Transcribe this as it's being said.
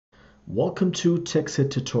Welcome to techsith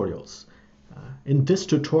tutorials. In this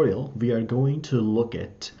tutorial, we are going to look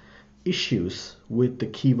at issues with the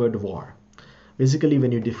keyword var. Basically,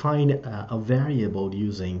 when you define a variable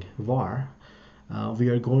using var, we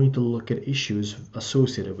are going to look at issues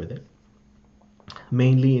associated with it,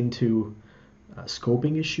 mainly into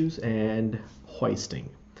scoping issues and hoisting.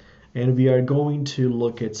 And we are going to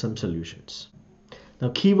look at some solutions.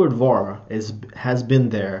 Now, keyword var has been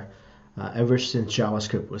there ever since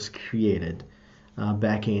JavaScript was created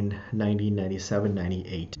back in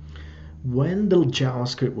 1997-98. When the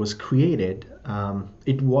JavaScript was created,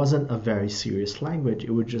 it wasn't a very serious language.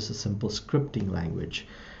 It was just a simple scripting language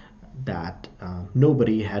that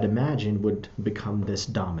nobody had imagined would become this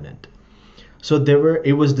dominant. So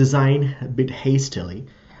it was designed a bit hastily,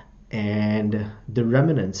 and the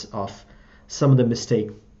remnants of some of the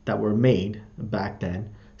mistakes that were made back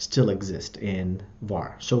then still exist in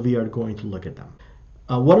var. So we are going to look at them.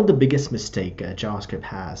 One of the biggest mistakes JavaScript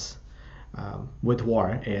has with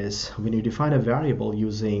var is when you define a variable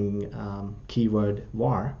using keyword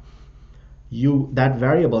var, that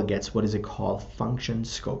variable gets what is it called function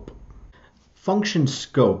scope. Function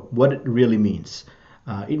scope, what it really means.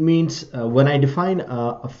 It means when I define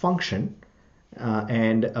a function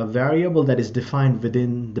and a variable that is defined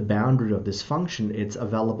within the boundary of this function, it's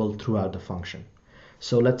available throughout the function.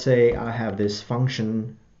 So let's say I have this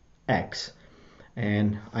function x,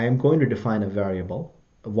 and I am going to define a variable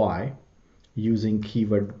y using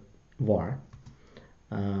keyword var.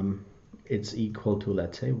 It's equal to,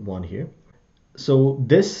 let's say, 1 here. So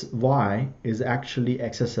this y is actually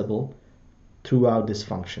accessible throughout this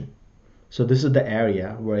function. So this is the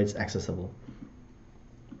area where it's accessible.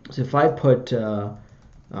 So if I put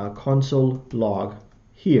console log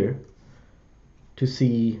here to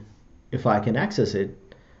see if I can access it,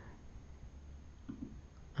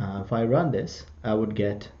 if I run this, I would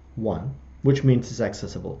get 1, which means it's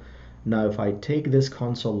accessible. Now if I take this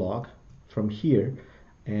console log from here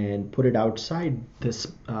and put it outside this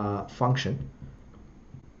function,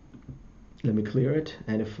 let me clear it,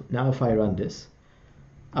 and if I run this,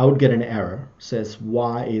 I would get an error, says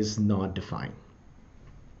y is not defined.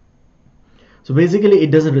 So basically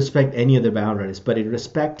it doesn't respect any of the boundaries, but it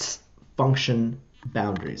respects function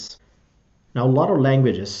boundaries. Now a lot of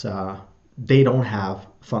languages, they don't have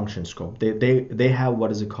function scope. They have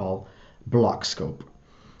what is it called block scope.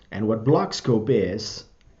 And what block scope is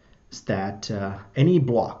that any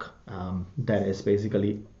block that is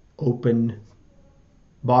basically open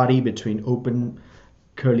body between open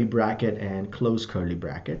curly bracket and closed curly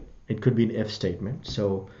bracket. It could be an if statement.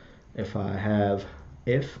 So if I have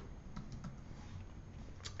if,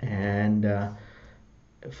 and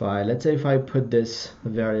let's say if I put this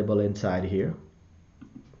variable inside here,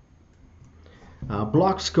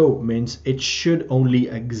 block scope means it should only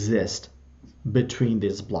exist between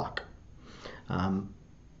this block.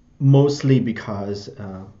 Mostly because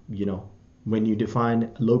when you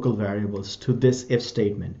define local variables to this if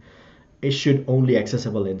statement, it should only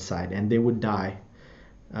accessible inside, and they would die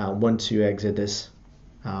once you exit this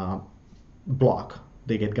block.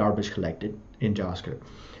 They get garbage collected in JavaScript.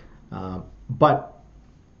 But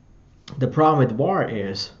the problem with var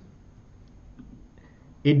is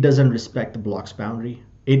it doesn't respect the block's boundary.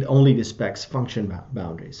 It only respects function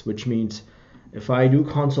boundaries, which means if I do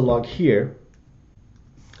console log here,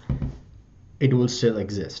 it will still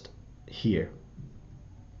exist here,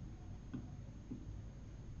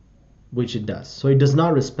 which it does. So it does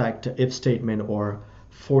not respect if statement or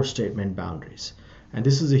for statement boundaries. And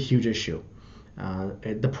this is a huge issue.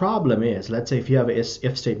 The problem is, let's say if you have an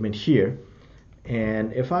if statement here,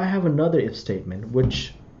 and if I have another if statement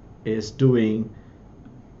which is doing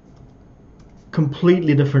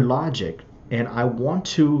completely different logic, and I want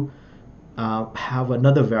to have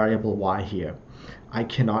another variable y here, I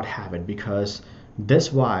cannot have it because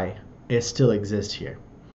this y still exists here.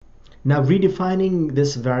 Now redefining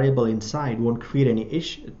this variable inside won't create any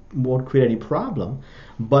issue, won't create any problem,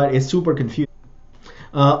 but it's super confusing.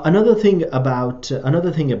 Another thing about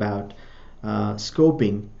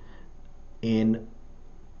scoping in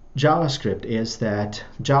JavaScript is that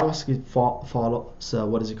JavaScript follows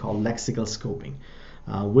what is it called lexical scoping,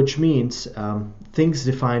 which means things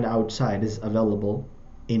defined outside is available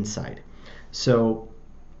inside. So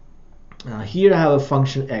here I have a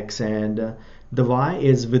function x, and the y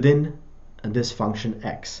is within this function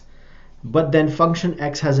x, but then function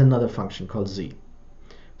x has another function called z.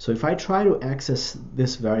 So if I try to access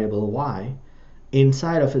this variable y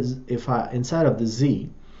inside of the z,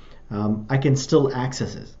 I can still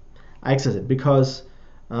access it because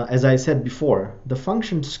as I said before, the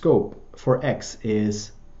function scope for x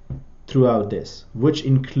is throughout this, which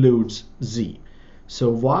includes z. So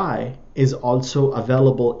y is also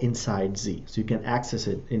available inside z, so you can access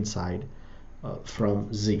it inside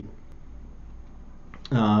from z.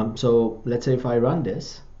 So let's say if I run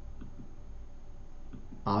this,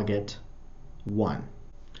 I'll get 1.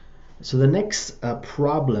 So the next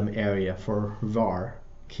problem area for var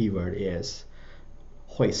keyword is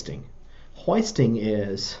hoisting. Hoisting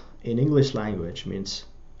is, in English language, means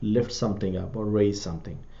lift something up or raise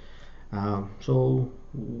something. So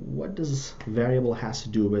what does variable has to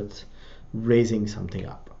do with raising something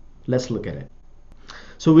up? Let's look at it.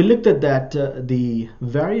 So we looked at that the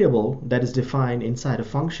variable that is defined inside a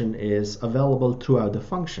function is available throughout the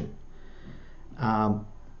function.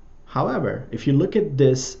 However, if you look at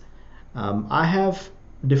this, I have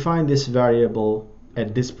defined this variable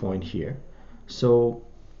at this point here. So,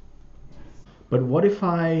 but what if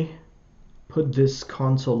I put this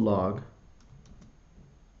console log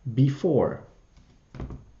before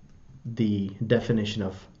the definition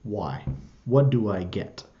of y? What do I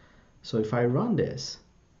get? So if I run this,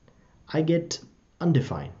 I get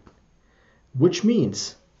undefined, which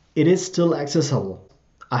means it is still accessible.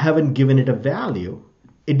 I haven't given it a value.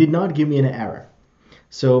 It did not give me an error.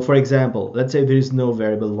 So for example, let's say there is no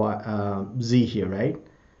variable z here, right?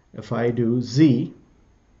 If I do z,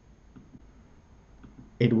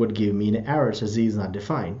 it would give me an error, so z is not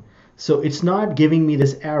defined. So it's not giving me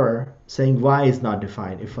this error saying y is not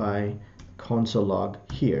defined. If I console log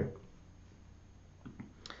here,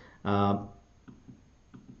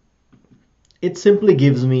 it simply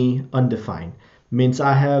gives me undefined. Means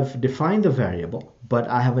I have defined the variable, but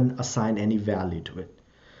I haven't assigned any value to it,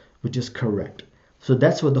 which is correct. So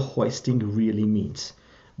that's what the hoisting really means.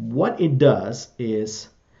 What it does is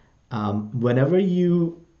whenever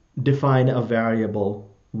you define a variable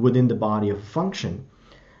within the body of a function,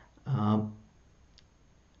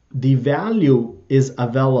 the value is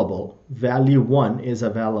available, value 1 is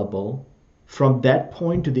available from that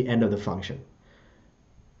point to the end of the function.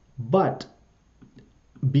 But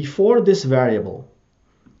before this variable,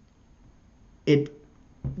 it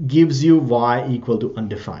gives you y equal to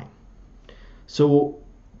undefined. So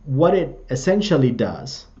what it essentially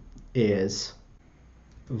does is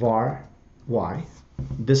var y,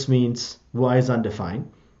 this means y is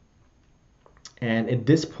undefined, and at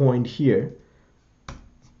this point here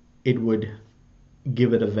it would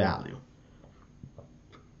give it a value.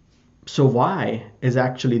 So y is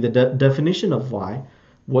actually the definition of y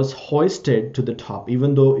was hoisted to the top,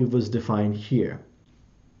 even though it was defined here.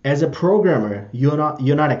 As a programmer, you're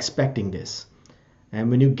not expecting this, and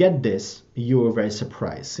when you get this, you are very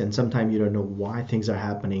surprised, and sometimes you don't know why things are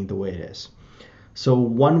happening the way it is. So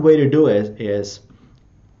one way to do it is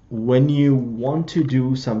when you want to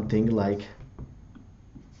do something like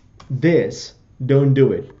this, don't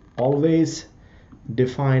do it. Always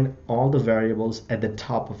define all the variables at the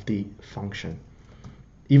top of the function.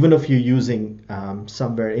 Even if you're using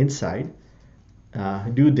somewhere inside,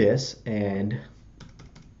 do this and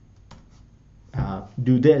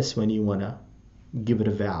do this when you want to give it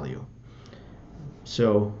a value.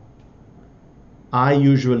 So I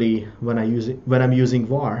usually, when I'm using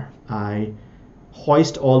var, I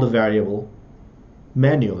hoist all the variable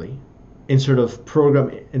manually instead of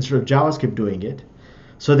JavaScript doing it,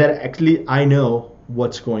 so that actually I know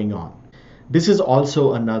what's going on. This is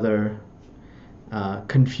also another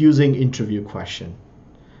confusing interview question.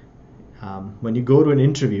 When you go to an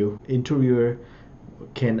interview, interviewer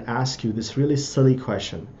can ask you this really silly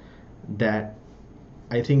question that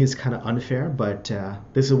I think is kind of unfair, but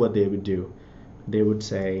this is what they would do. They would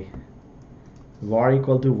say var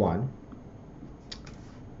equal to 1,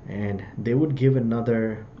 and they would give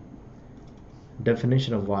another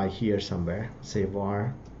definition of y here somewhere, say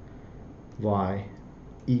var y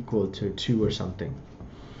equal to 2 or something,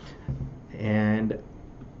 and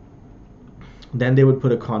then they would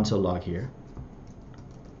put a console log here,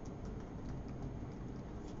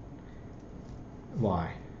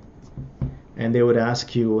 y, and they would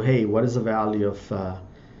ask you, hey, what is the value of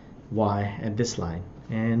y at this line?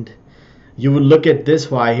 And you would look at this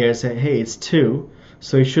y here and say, hey, it's 2,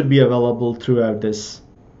 so it should be available throughout this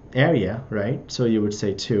area, right? So you would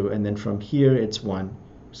say 2, and then from here it's 1,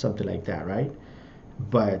 something like that, right?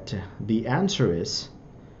 But the answer is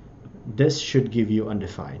this should give you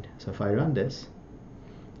undefined. So if I run this,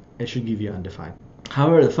 it should give you undefined.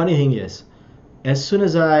 However, the funny thing is, as soon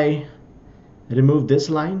as I remove this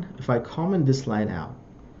line, if I comment this line out,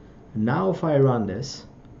 now if I run this,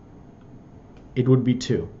 it would be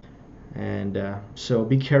 2. And so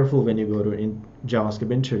be careful when you go to a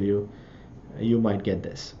JavaScript interview, you might get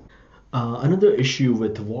this. Another issue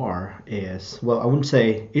with var is, well, I wouldn't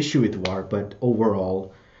say issue with var, but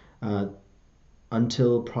overall,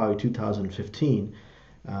 until probably 2015,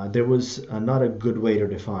 there was not a good way to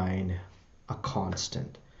define a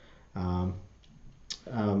constant.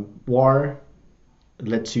 Var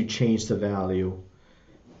lets you change the value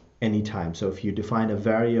anytime. So if you define a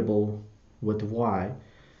variable with y,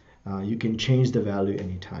 you can change the value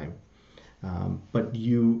anytime. But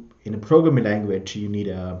in a programming language, you need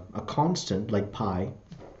a constant like pi,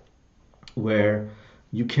 where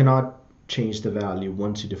you cannot change the value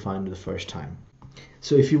once you define it the first time.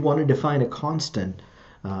 So if you want to define a constant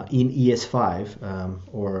in ES5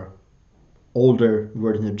 or older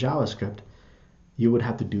version of JavaScript, you would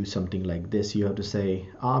have to do something like this. You have to say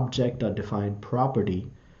object.define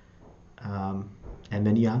property, and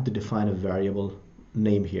then you have to define a variable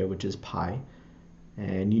name here, which is pi,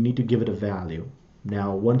 and you need to give it a value.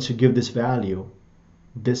 Now, once you give this value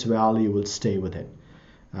will stay with it,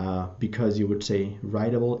 because you would say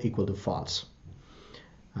writable equal to false,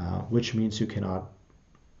 which means you cannot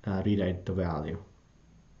rewrite the value.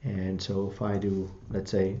 And so if I do,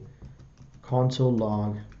 let's say, console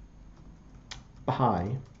log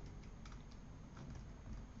pi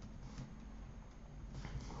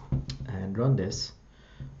and run this,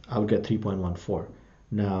 I would get 3.14.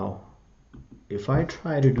 Now, if I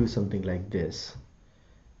try to do something like this,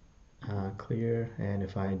 clear, and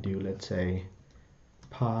if I do, let's say,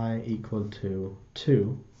 pi equal to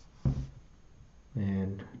 2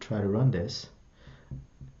 and try to run this,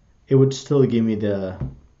 it would still give me the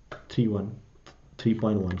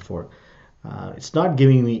 3.14. It's not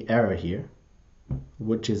giving me error here,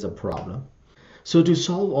 which is a problem. So to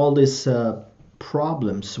solve all these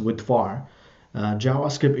problems with var,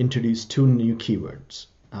 JavaScript introduced two new keywords.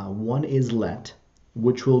 One is let,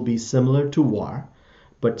 which will be similar to var,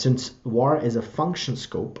 but since var is a function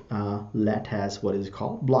scope, let has what is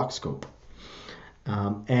called block scope.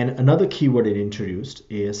 And another keyword it introduced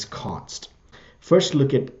is const. First,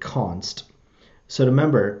 look at const. So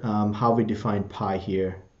remember how we defined pi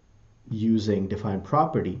here using define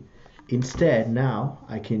property. Instead, now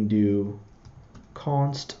I can do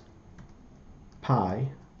const pi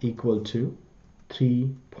equal to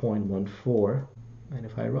 3.14, and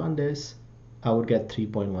if I run this, I would get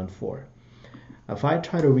 3.14. If I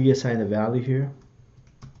try to reassign the value here,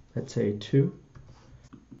 let's say 2,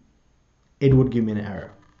 it would give me an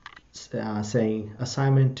error saying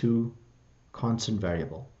assignment to constant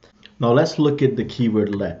variable. Now let's look at the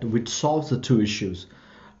keyword let, which solves the two issues.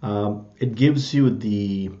 It gives you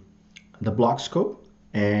the block scope,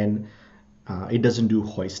 and it doesn't do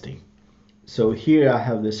hoisting. So here I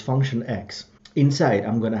have this function x. Inside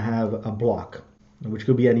I'm going to have a block, which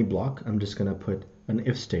could be any block. I'm just going to put an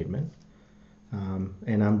if statement,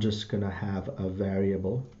 and I'm just going to have a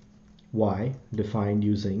variable y defined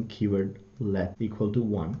using keyword let equal to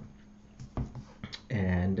 1.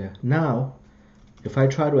 And now if I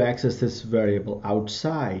try to access this variable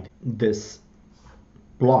outside this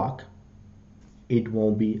block, it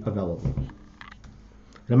won't be available.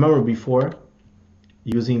 Remember, before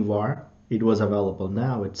using var, it was available.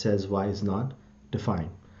 Now it says y is not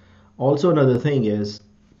defined. Also, another thing is,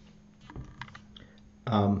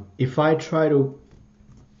 if I try to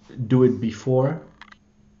do it before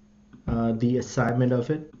the assignment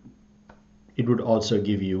of it, it would also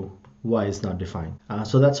give you y is not defined.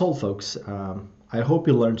 So that's all, folks. I hope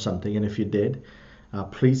you learned something, and if you did,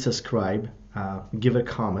 please subscribe, give a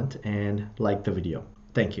comment, and like the video.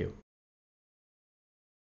 Thank you.